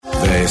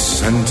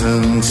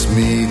sentence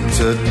me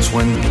to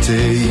 20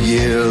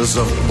 years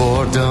of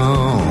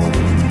boredom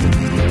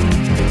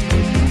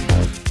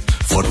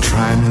for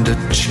trying to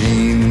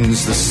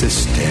change the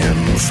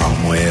system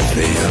from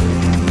within.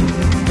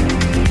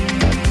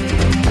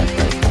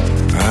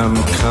 I'm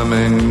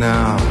coming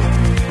now,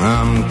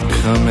 I'm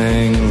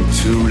coming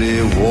to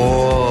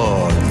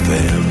reward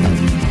them.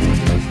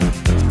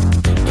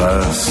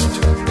 First,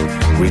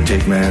 we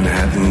take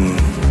Manhattan,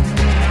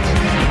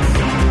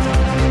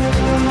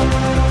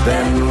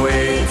 then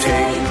we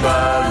take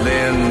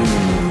Berlin.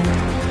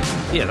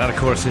 Yeah, that of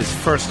course is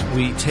First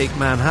We Take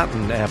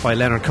Manhattan by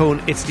Leonard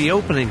Cohen. It's the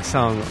opening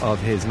song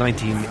of his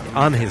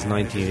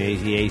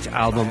 1988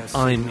 album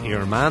I'm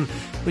Your Man,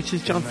 which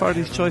is John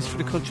Fardy's choice for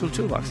the Cultural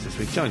Toolbox this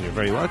week. John, you're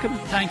very welcome.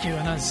 Thank you,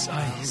 and as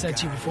I said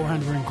to you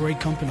beforehand, we're in great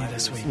company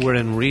this week. We're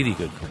in really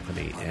good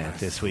company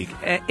this week.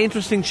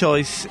 Interesting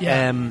choice.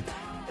 Yeah.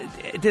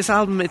 This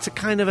album, it's a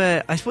kind of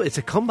I suppose it's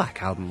a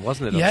comeback album,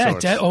 wasn't it? Yeah,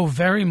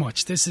 very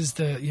much. This is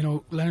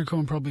Leonard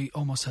Cohen probably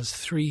almost has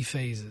three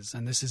phases,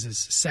 and this is his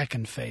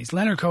second phase.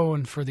 Leonard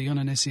Cohen, for the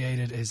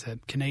uninitiated, is a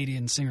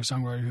Canadian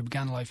singer-songwriter who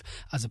began life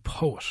as a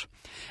poet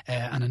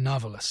and a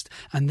novelist,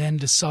 and then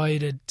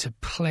decided to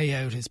play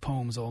out his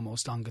poems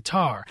almost on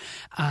guitar.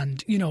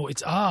 And,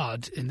 it's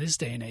odd in this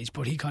day and age,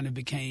 but he kind of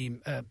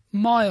became a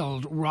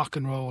mild rock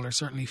and roll, or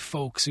certainly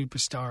folk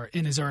superstar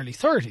in his early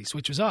 30s,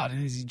 which was odd.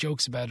 And he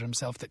jokes about it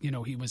himself that,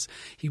 he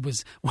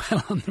was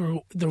well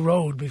on the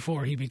road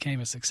before he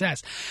became a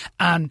success.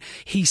 And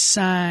he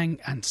sang,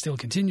 and still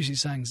continues, he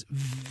sings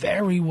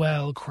very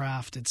well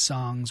crafted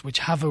songs which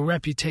have a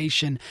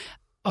reputation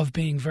of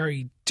being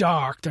very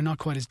dark. They're not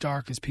quite as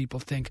dark as people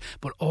think,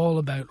 but all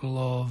about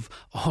love,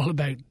 all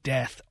about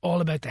death,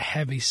 all about the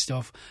heavy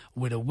stuff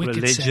with a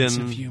wicked sense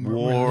of humour.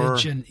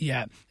 Religion,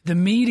 yeah. The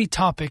meaty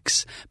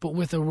topics, but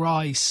with a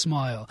wry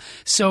smile.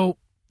 So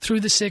through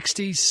the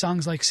 60s,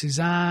 songs like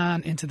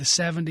Suzanne, into the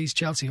 70s,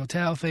 Chelsea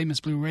Hotel, Famous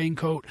Blue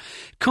Raincoat.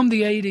 Come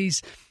the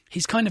 80s,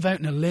 he's kind of out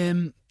in a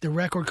limb. The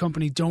record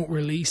company don't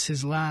release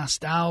his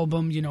last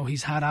album.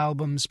 He's had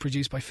albums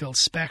produced by Phil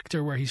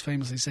Spector where he's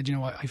famously said,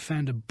 I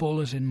found a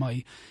bullet in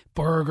my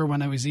burger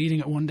when I was eating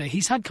it one day.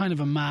 He's had kind of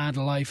a mad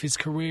life. His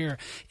career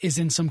is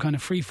in some kind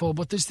of free fall,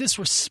 but there's this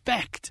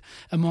respect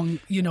among,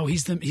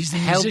 he's the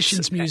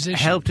musician's musician.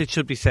 Helped, it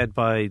should be said,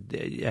 by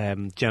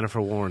Jennifer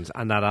Warnes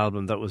and that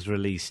album that was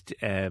released,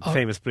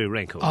 Famous Blue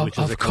Raincoat, which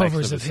is a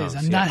covers of his,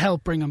 and that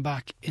helped bring him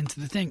back into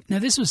the thing. Now,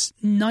 this was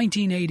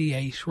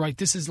 1988, right?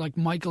 This is like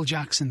Michael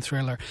Jackson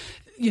Thriller.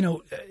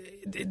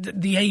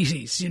 The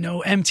 80s,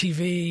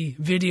 MTV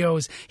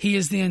videos. He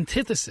is the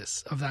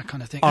antithesis of that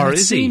kind of thing.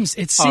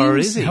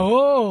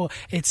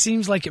 It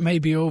seems like it may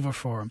be over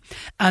for him.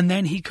 And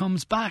then he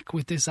comes back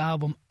with this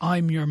album,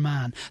 I'm Your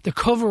Man. The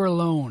cover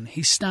alone,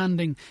 he's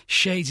standing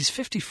shades. He's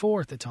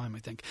 54 at the time, I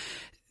think.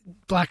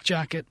 Black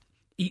jacket,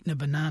 eating a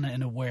banana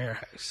in a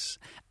warehouse.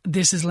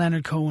 This is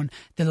Leonard Cohen.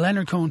 The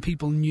Leonard Cohen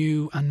people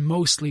knew and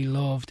mostly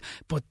loved,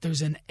 but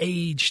there's an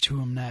age to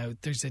him now.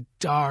 There's a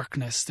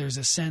darkness. There's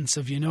a sense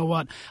of,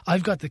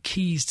 I've got the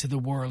keys to the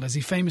world. As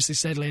he famously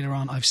said later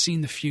on, I've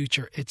seen the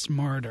future. It's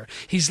murder.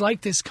 He's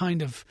like this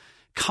kind of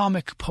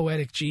comic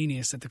poetic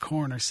genius at the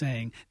corner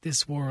saying,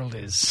 this world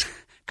is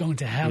going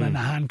to hell in a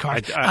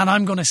handcart, and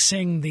I'm going to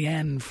sing the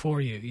end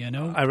for you,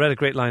 I read a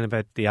great line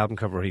about the album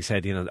cover. He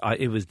said,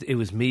 it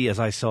was me as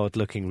I saw it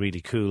looking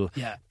really cool.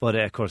 Yeah. But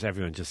of course,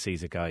 everyone just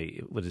sees a guy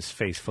with his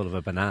face full of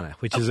a banana,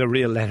 which is a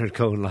real Leonard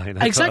Cohen line.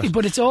 Exactly,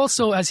 but it's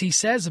also, as he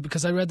says it,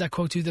 because I read that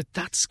quote too,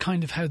 that's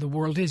kind of how the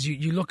world is.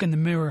 You look in the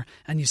mirror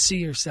and you see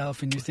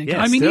yourself and you think,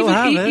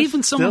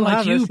 even someone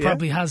like you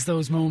probably has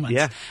those moments.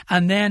 Yeah.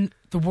 And then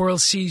the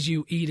world sees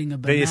you eating a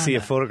banana. Then you see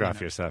a photograph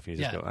of yourself and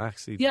you just go,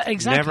 actually,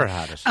 exactly. Never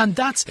had it. And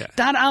that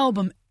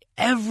album,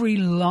 every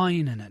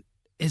line in it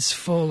is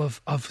full of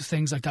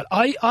things like that.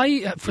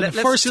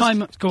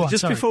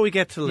 Before we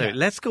get to the lyrics,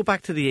 let's go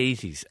back to the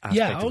 80s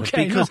aspect of it,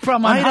 because no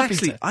problem.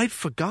 I'd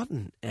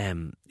forgotten,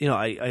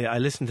 I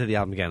listened to the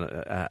album again.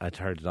 I'd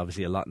heard it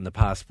obviously a lot in the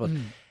past, but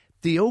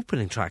the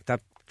opening track, that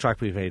track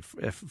we played,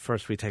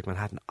 First We Take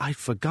Manhattan, I'd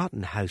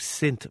forgotten how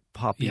synth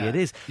poppy it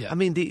is. Yeah. I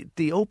mean,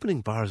 the opening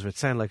bars would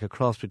sound like a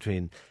cross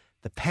between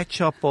the Pet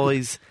Shop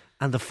Boys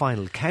and the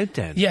Final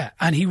Countdown. Yeah,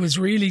 and he was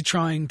really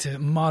trying to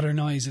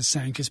modernise his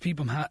sound, because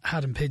people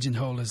had him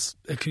pigeonholed as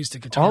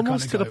acoustic guitar.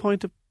 Almost to the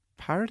point of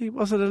parody,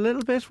 was it a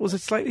little bit? Was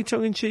it slightly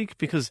tongue-in-cheek?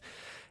 Because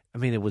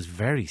it was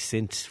very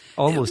synth,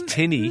 almost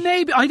tinny.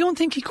 Maybe. I don't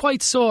think he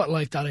quite saw it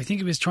like that. I think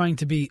he was trying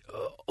to be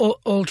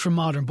ultra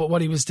modern, but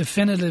what he was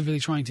definitively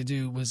trying to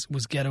do was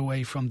get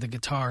away from the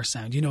guitar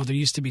sound. There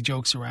used to be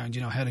jokes around,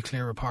 how to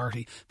clear a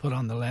party, put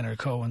on the Leonard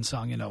Cohen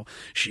song,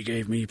 she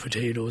gave me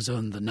potatoes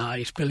on the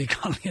night, Billy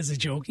Connolly as a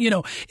joke,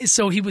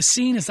 so he was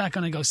seen as that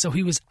kind of guy. So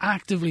he was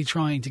actively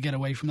trying to get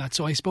away from that.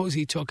 So I suppose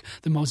he took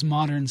the most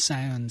modern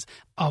sounds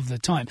of the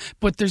time,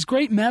 but there's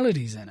great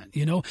melodies in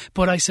it,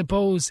 but I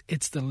suppose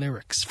it's the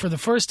lyrics. For the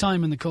first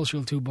time in the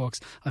Cultural Toolbox,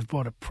 I've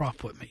brought a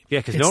prop with me. Yeah,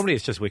 because normally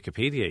it's just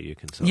Wikipedia you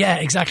can solve. Yeah,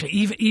 exactly.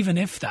 Even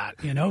if that,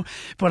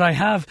 but I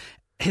have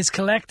his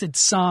collected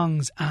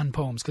songs and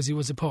poems, because he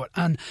was a poet.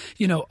 And,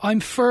 you know, I'm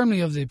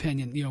firmly of the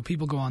opinion, you know,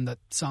 people go on that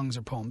songs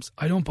are poems.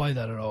 I don't buy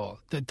that at all.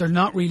 That they're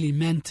not really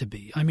meant to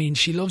be. I mean,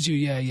 She Loves You,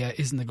 yeah,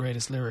 isn't the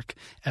greatest lyric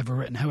ever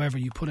written. However,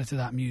 you put it to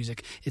that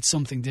music, it's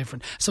something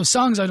different. So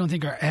songs I don't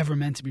think are ever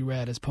meant to be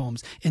read as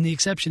poems, in the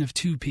exception of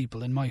two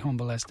people, in my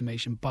humble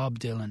estimation, Bob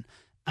Dylan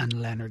and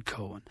Leonard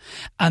Cohen.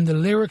 And the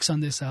lyrics on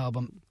this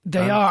album,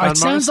 they are. It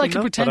sounds like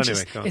a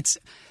pretentious... It's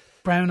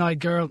Brown-Eyed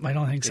Girl, I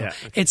don't think so. Yeah,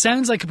 okay. It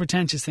sounds like a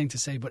pretentious thing to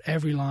say, but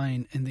every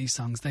line in these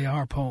songs, they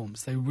are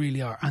poems. They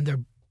really are. And they're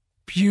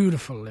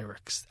beautiful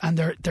lyrics. And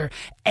they're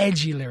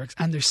edgy lyrics.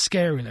 And they're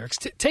scary lyrics.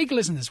 Take a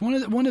listen to this.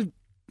 One of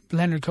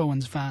Leonard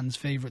Cohen's fans'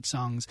 favourite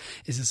songs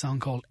is a song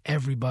called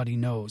Everybody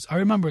Knows. I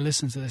remember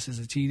listening to this as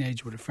a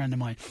teenager with a friend of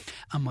mine,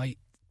 and my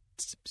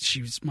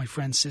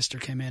friend's sister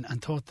came in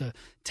and thought the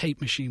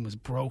tape machine was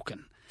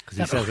broken. Because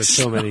he says it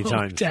so many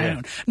times.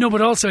 Yeah. No,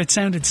 but also it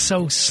sounded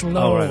so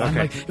slow. Right, okay. And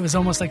like, it was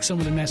almost like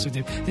someone had messed with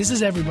you. This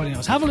is Everybody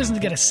Knows. Have a listen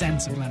to get a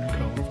sense of Leonard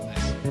Cohen from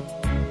this.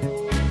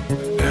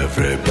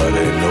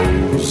 Everybody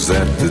knows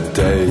that the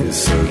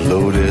dice are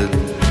loaded.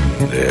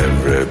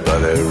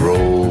 Everybody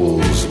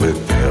rolls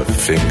with their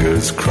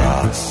fingers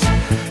crossed.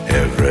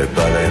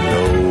 Everybody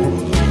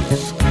knows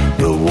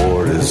the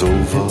war is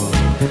over.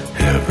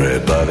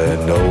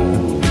 Everybody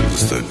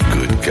knows the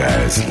good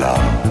guys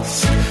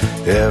lost.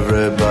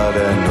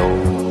 Everybody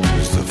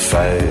knows the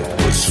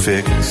fight was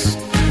fixed.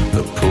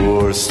 The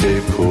poor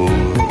stay poor,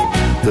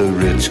 the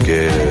rich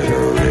get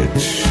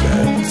rich.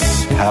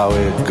 That's how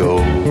it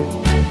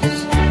goes.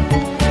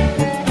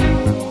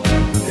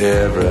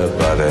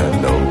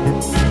 Everybody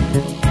knows.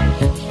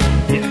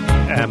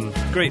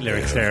 Great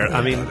lyrics there.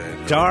 I mean,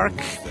 dark,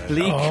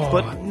 bleak,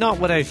 but not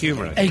without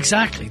humour.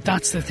 Exactly,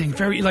 that's the thing.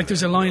 Very, like,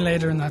 there's a line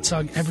later in that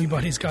song,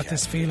 everybody's got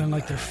this feeling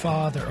like their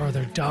father or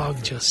their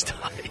dog just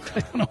died. I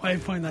don't know why I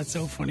find that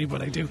so funny,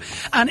 but I do.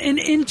 And in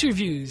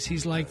interviews,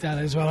 he's like that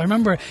as well. I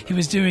remember he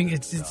was doing,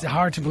 it's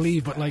hard to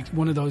believe, but like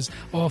one of those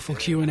awful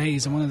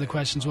Q&As, and one of the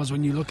questions was,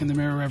 when you look in the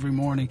mirror every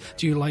morning,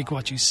 do you like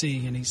what you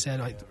see? And he said,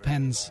 it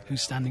depends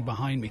who's standing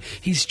behind me.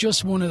 He's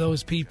just one of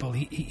those people.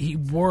 He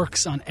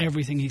works on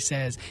everything he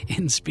says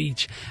in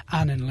speech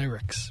and in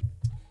lyrics.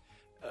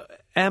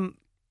 I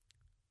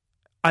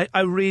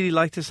really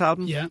like this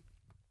album. Yeah.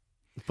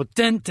 But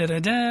dun, dun,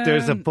 dun, dun.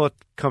 There's a but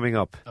coming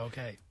up.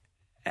 Okay.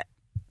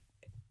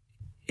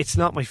 It's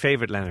not my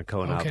favourite Leonard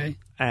Cohen album.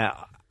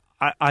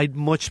 I'd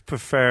much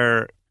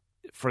prefer,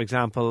 for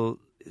example,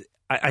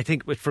 I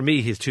think for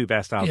me his two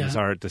best albums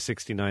are the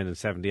 69 and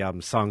 70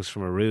 albums, Songs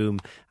from a Room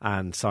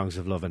and Songs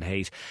of Love and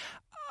Hate.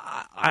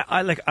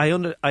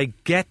 I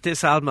get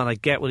this album and I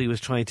get what he was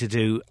trying to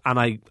do, and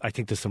I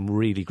think there's some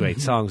really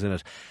great songs in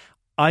it.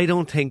 I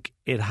don't think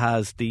it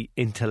has the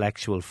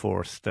intellectual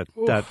force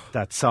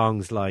that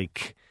songs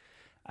like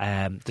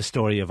The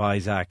Story of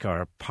Isaac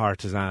or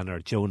Partisan or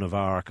Joan of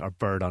Arc or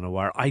Bird on a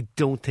Wire, I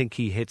don't think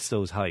he hits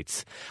those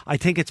heights. I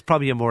think it's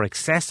probably a more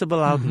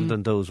accessible album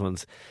than those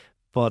ones.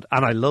 And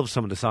I love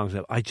some of the songs.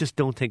 I just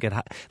don't think it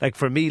like,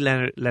 for me,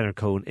 Leonard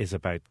Cohen is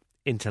about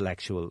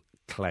intellectual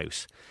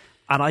clout.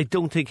 And I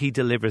don't think he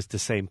delivers the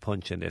same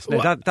punch in this.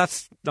 Now,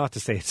 that's not to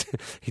say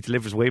he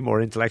delivers way more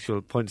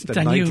intellectual punch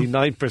than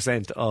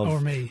 99%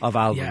 of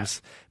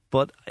albums. Yeah.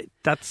 But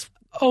that's...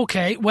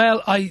 Okay,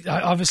 well, I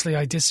obviously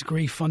I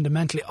disagree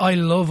fundamentally. I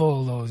love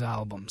all those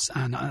albums,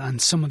 and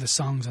some of the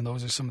songs, and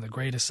those are some of the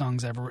greatest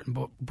songs ever written.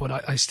 But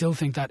I still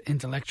think that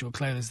intellectual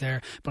clout is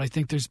there. But I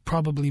think there's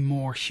probably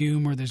more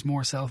humour, there's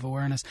more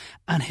self-awareness,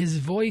 and his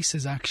voice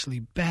is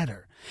actually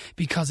better.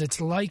 Because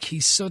it's like he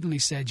suddenly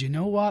said, you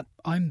know what,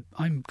 I'm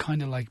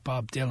kind of like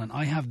Bob Dylan.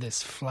 I have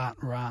this flat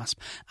rasp,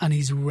 and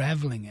he's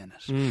revelling in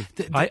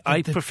it.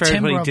 I prefer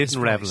when he didn't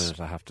revel in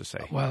it, I have to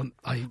say. Well,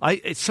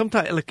 it's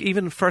sometimes, like,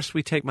 even First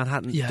We Take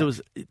Manhattan, there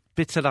was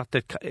bits of that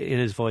in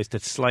his voice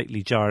that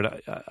slightly jarred.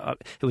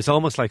 It was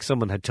almost like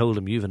someone had told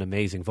him, you have an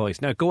amazing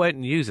voice. Now go out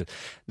and use it.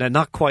 Now,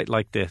 not quite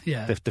like the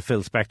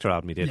Phil Spector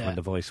album he did when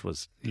the voice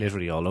was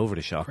literally all over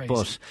the shop. Crazy.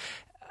 But...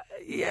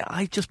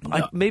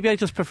 maybe I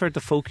just preferred the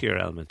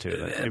folkier element to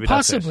it.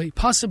 Possibly.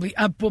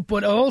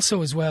 But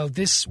also as well,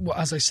 this,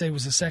 as I say,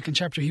 was the second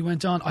chapter. He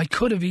went on, I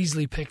could have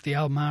easily picked the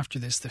album after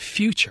this, The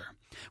Future,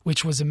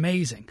 which was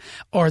amazing,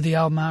 or the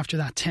album after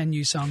that, 10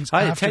 New Songs.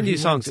 10 New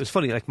Songs. It was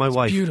funny, like my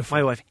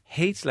wife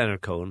hates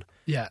Leonard Cohen.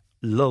 Yeah.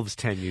 Loves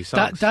 10 New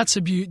Songs. That's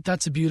a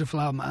beautiful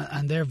album,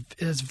 and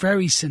it's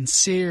very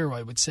sincere,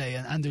 I would say,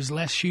 and there's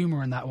less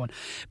humour in that one.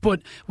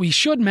 But we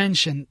should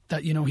mention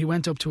that, you know, he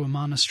went up to a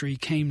monastery,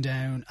 came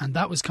down, and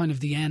that was kind of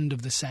the end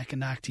of the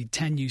second act. He'd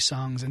 10 New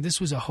Songs, and this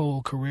was a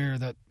whole career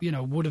that, you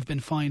know, would have been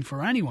fine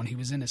for anyone. He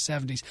was in his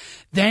 70s.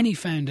 Then he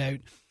found out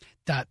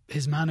that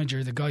his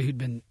manager, the guy who'd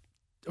been,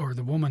 or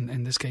the woman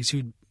in this case,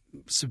 who'd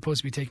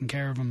supposed to be taking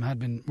care of him, had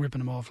been ripping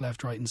him off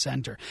left, right and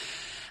centre,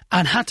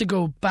 and had to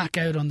go back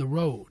out on the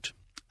road.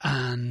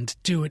 and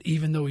do it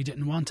even though he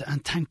didn't want to.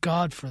 And thank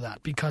God for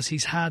that, because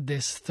he's had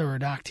this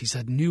third act. He's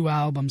had new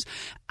albums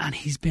and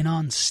he's been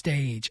on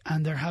stage,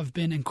 and there have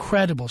been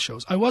incredible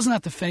shows. I wasn't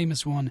at the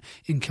famous one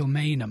in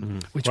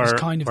Kilmainham, which was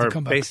kind of the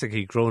comeback.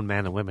 Basically grown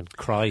men and women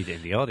cried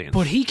in the audience.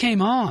 But he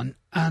came on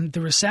and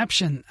the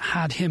reception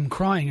had him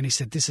crying, and he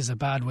said, this is a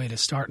bad way to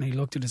start. And he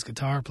looked at his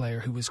guitar player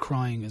who was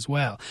crying as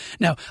well.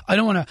 Now, I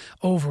don't want to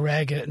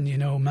over-egg it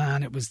and,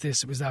 man, it was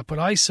this, it was that. But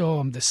I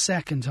saw him the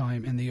second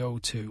time in the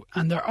O2.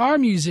 And there are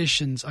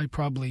musicians I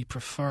probably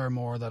prefer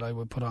more that I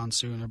would put on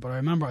sooner. But I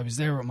remember I was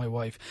there with my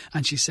wife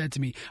and she said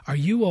to me, are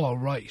you all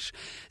right?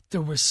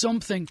 There was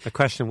something... A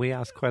question we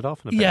ask quite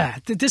often about. Yeah,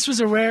 this was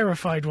a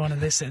rarefied one in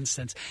this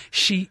instance.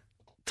 She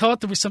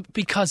thought there was something...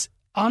 Because...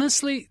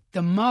 honestly,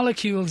 the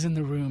molecules in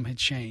the room had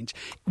changed.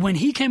 When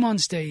he came on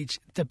stage,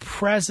 the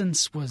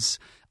presence was...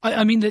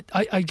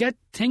 I get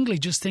tingly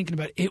just thinking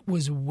about it. It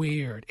was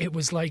weird. It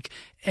was like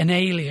an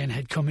alien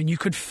had come in. You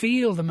could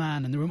feel the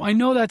man in the room. I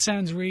know that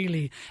sounds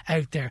really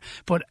out there,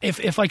 but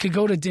if I could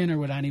go to dinner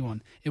with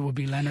anyone, it would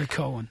be Leonard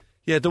Cohen.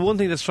 Yeah, the one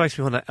thing that strikes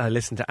me when I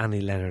listen to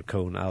any Leonard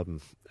Cohen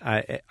album,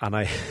 I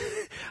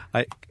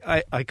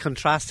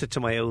contrast it to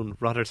my own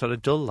rather sort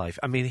of dull life.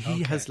 I mean,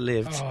 he has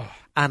lived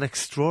an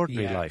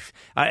extraordinary life.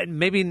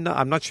 Maybe not,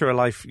 I'm not sure a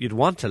life you'd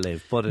want to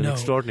live, but an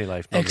extraordinary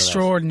life.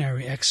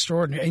 Extraordinary.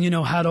 And,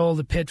 had all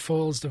the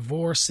pitfalls,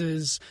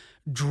 divorces,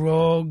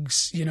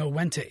 drugs,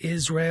 went to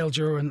Israel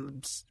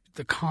during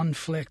the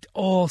conflict,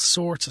 all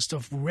sorts of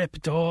stuff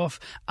ripped off,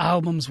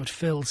 albums with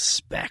Phil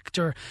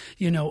Spector,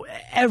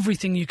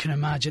 everything you can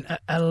imagine,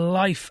 a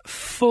life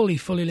fully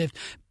lived.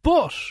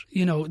 But,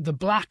 the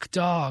black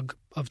dog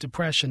of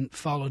depression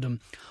followed him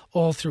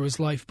all through his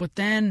life. But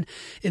then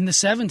in the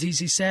 70s,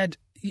 he said,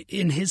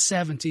 in his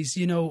 70s,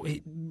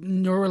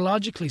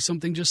 neurologically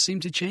something just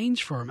seemed to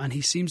change for him. And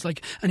he seems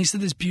like, and he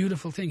said this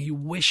beautiful thing, he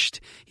wished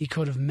he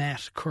could have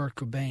met Kurt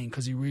Cobain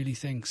because he really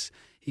thinks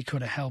he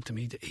could have helped him.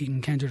 He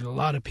encountered a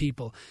lot of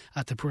people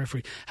at the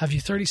periphery. Have you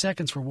 30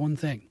 seconds for one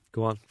thing?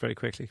 Go on, very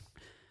quickly.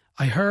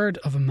 I heard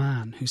of a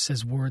man who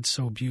says words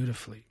so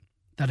beautifully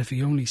that if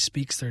he only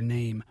speaks their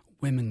name,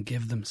 women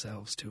give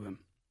themselves to him.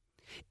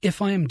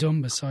 If I am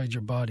dumb beside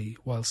your body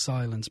while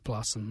silence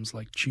blossoms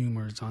like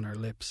tumours on her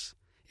lips,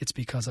 it's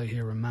because I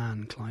hear a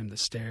man climb the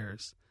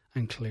stairs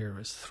and clear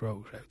his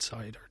throat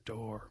outside her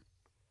door.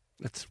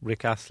 That's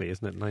Rick Astley,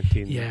 isn't it?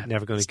 19. Yeah.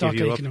 Never going to give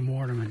you up. Stock Aitken and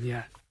Waterman,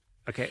 yeah.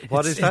 Okay,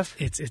 what is that?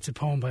 It's a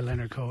poem by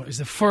Leonard Cohen. It was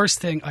the first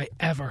thing I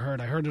ever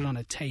heard. I heard it on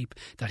a tape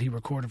that he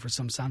recorded for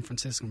some San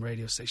Francisco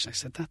radio station. I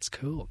said, that's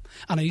cool.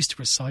 And I used to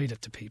recite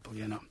it to people,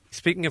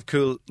 Speaking of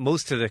cool,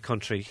 most of the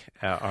country,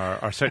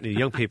 or certainly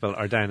young people,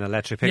 are down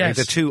Electric Picnic.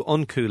 Yes. The two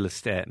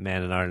uncoolest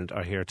men in Ireland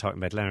are here talking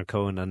about Leonard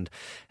Cohen and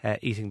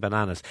eating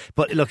bananas.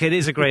 But look, it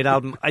is a great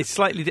album.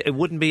 It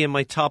wouldn't be in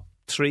my top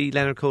 3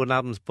 Leonard Cohen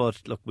albums,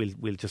 but look,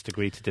 we'll just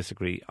agree to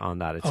disagree on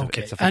that. It's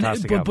a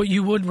fantastic album. But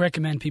you would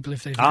recommend people,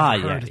 if they've never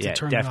heard it, to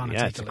turn it on and take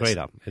a listen. It's a great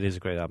album. It is a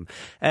great album.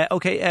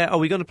 Are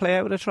we going to play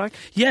out with a track?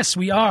 Yes,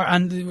 we are,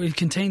 and it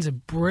contains a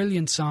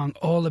brilliant song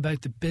all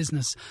about the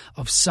business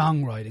of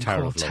songwriting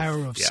called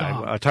Tower of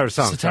Song. Tower of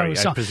Song, sorry.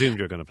 I presumed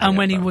you were going to play it. And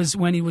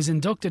when he was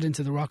inducted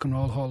into the Rock and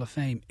Roll Hall of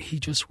Fame, he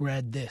just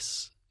read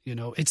this.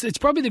 It's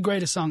probably the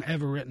greatest song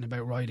ever written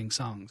about writing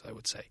songs, I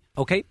would say.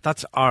 Okay,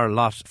 that's our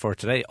lot for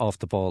today. Off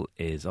the Ball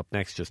is up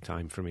next. Just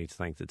time for me to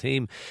thank the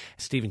team.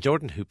 Stephen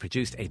Jordan, who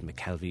produced, Aidan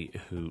McKelvey,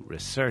 who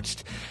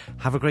researched.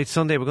 Have a great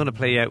Sunday. We're going to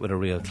play out with a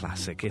real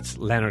classic. It's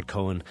Leonard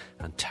Cohen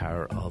and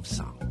Tower of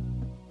Song.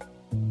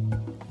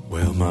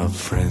 Well, my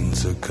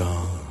friends are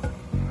gone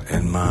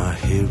and my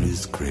hair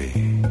is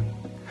grey.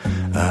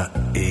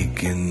 I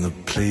ache in the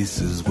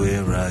places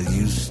where I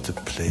used to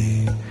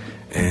play.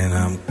 And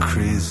I'm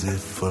crazy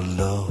for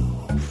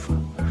love,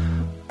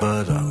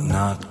 but I'm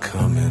not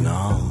coming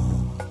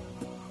on.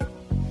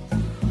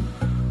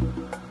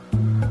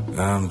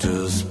 I'm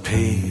just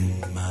paying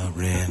my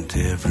rent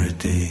every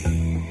day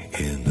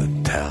in the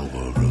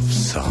Tower of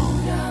Song.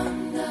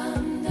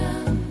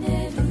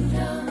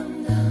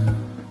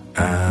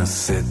 I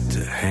said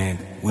to Hank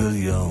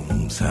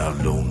Williams, how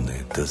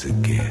lonely does it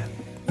get?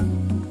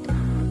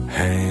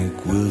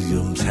 Hank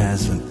Williams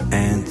hasn't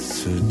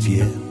answered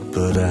yet,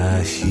 but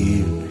I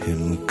hear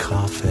him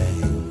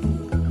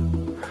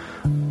coughing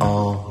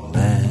all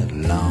night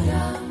long.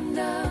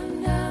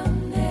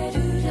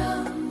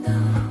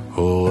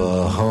 Oh,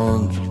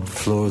 100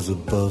 floors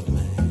above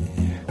me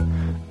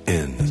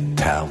in the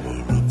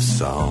Tower of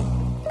Song.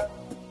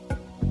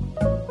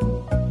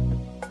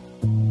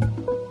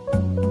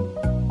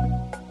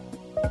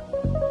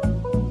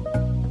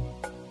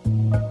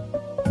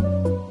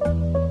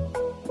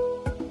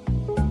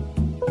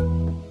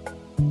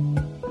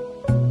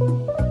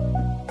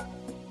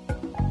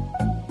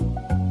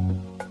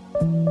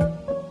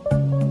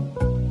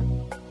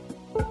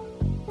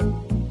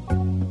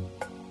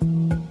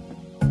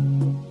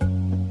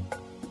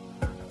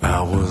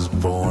 I was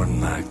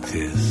born like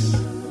this.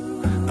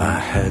 I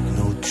had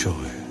no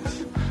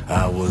choice.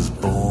 I was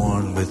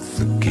born with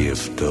the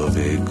gift of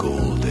a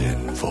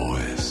golden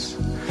voice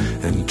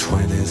and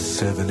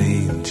 27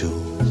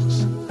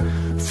 angels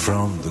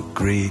from the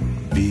great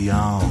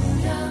beyond.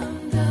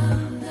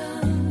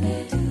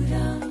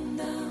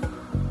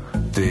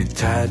 They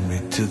tied me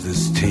to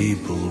this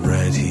table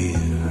right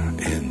here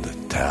in the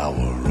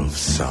Tower of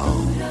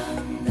Song.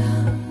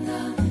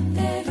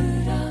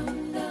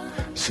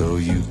 So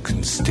you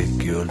can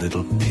stick your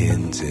little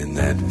pins in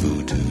that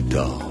voodoo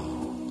doll.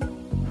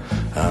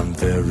 I'm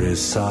very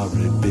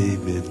sorry,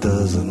 baby, it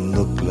doesn't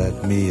look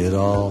like me at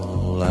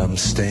all. I'm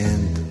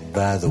standing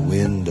by the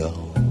window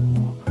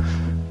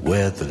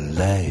where the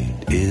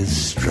light is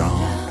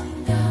strong.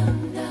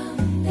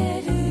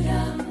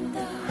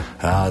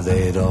 Ah,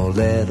 they don't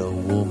let a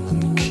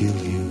woman kill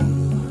you,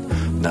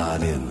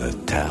 not in the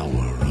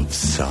Tower of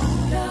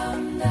Song.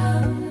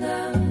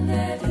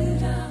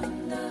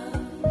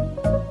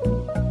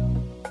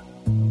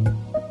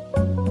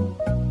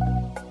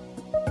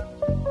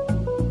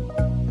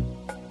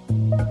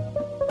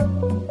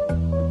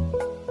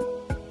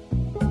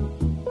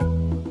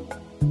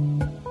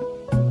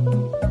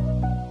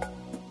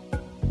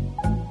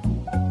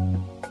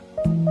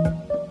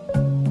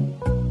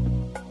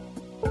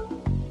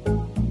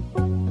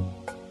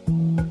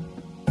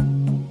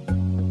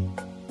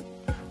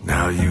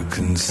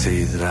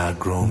 Say that I've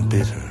grown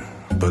bitter,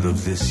 but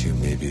of this you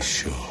may be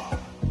sure.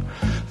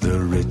 The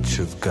rich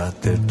have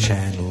got their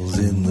channels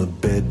in the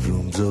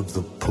bedrooms of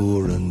the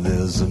poor, and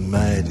there's a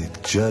mighty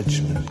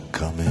judgment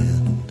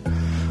coming,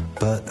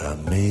 but I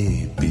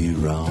may be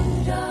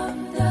wrong.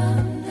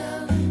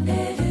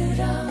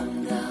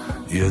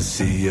 You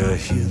see, I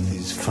hear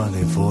these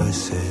funny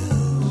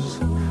voices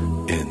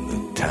in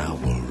the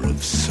Tower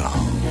of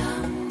Song.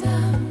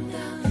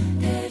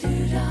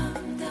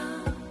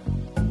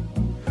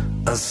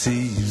 I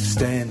see you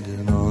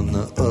standing on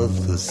the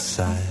other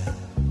side.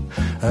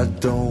 I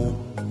don't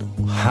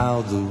know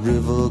how the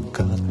river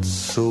got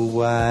so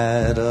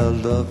wide. I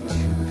loved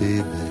you,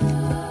 baby,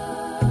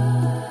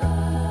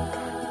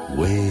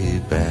 way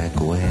back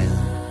when.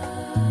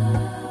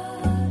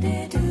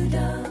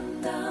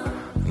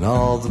 And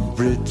all the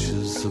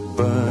bridges are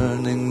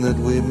burning that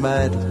we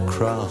might have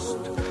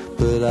crossed,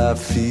 but I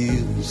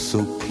feel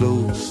so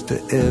close to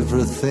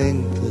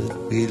everything that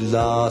we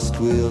lost.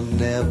 We'll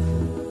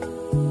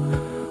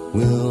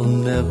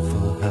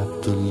never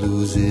have to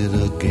lose it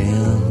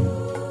again.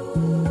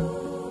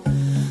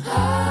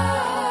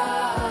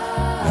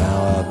 Now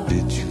I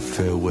bid you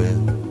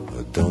farewell.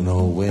 I don't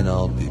know when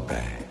I'll be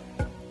back.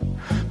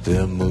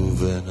 They're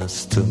moving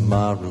us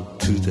tomorrow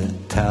to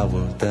that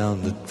tower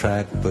down the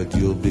track, but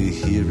you'll be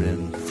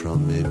hearing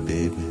from me,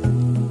 baby,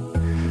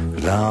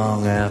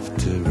 long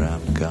after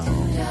I'm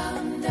gone.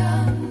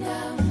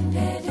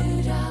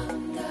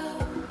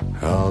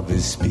 I'll be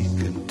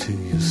speaking to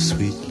you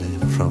sweetly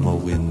from a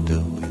window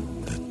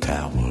in the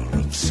Tower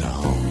of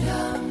Song.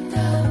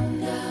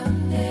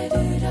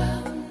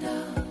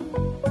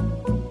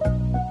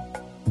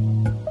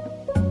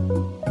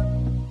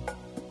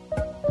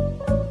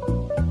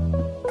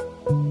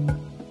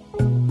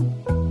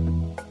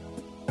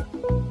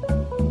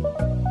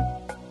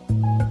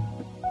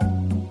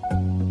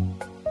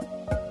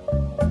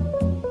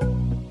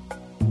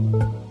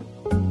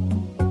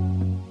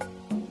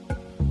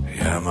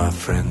 Yeah, my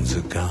friends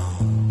are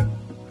gone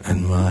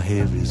and my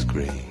hair is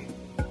grey.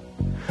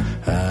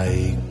 I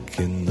ache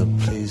in the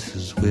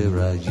places where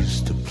I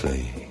used to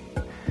play,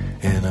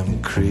 and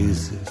I'm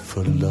crazy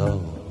for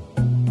love,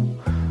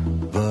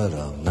 but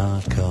I'm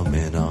not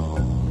coming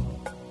on.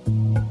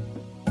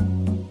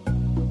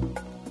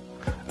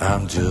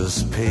 I'm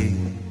just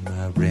paying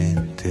my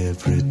rent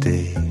every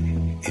day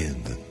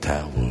in the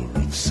Tower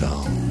of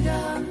Song.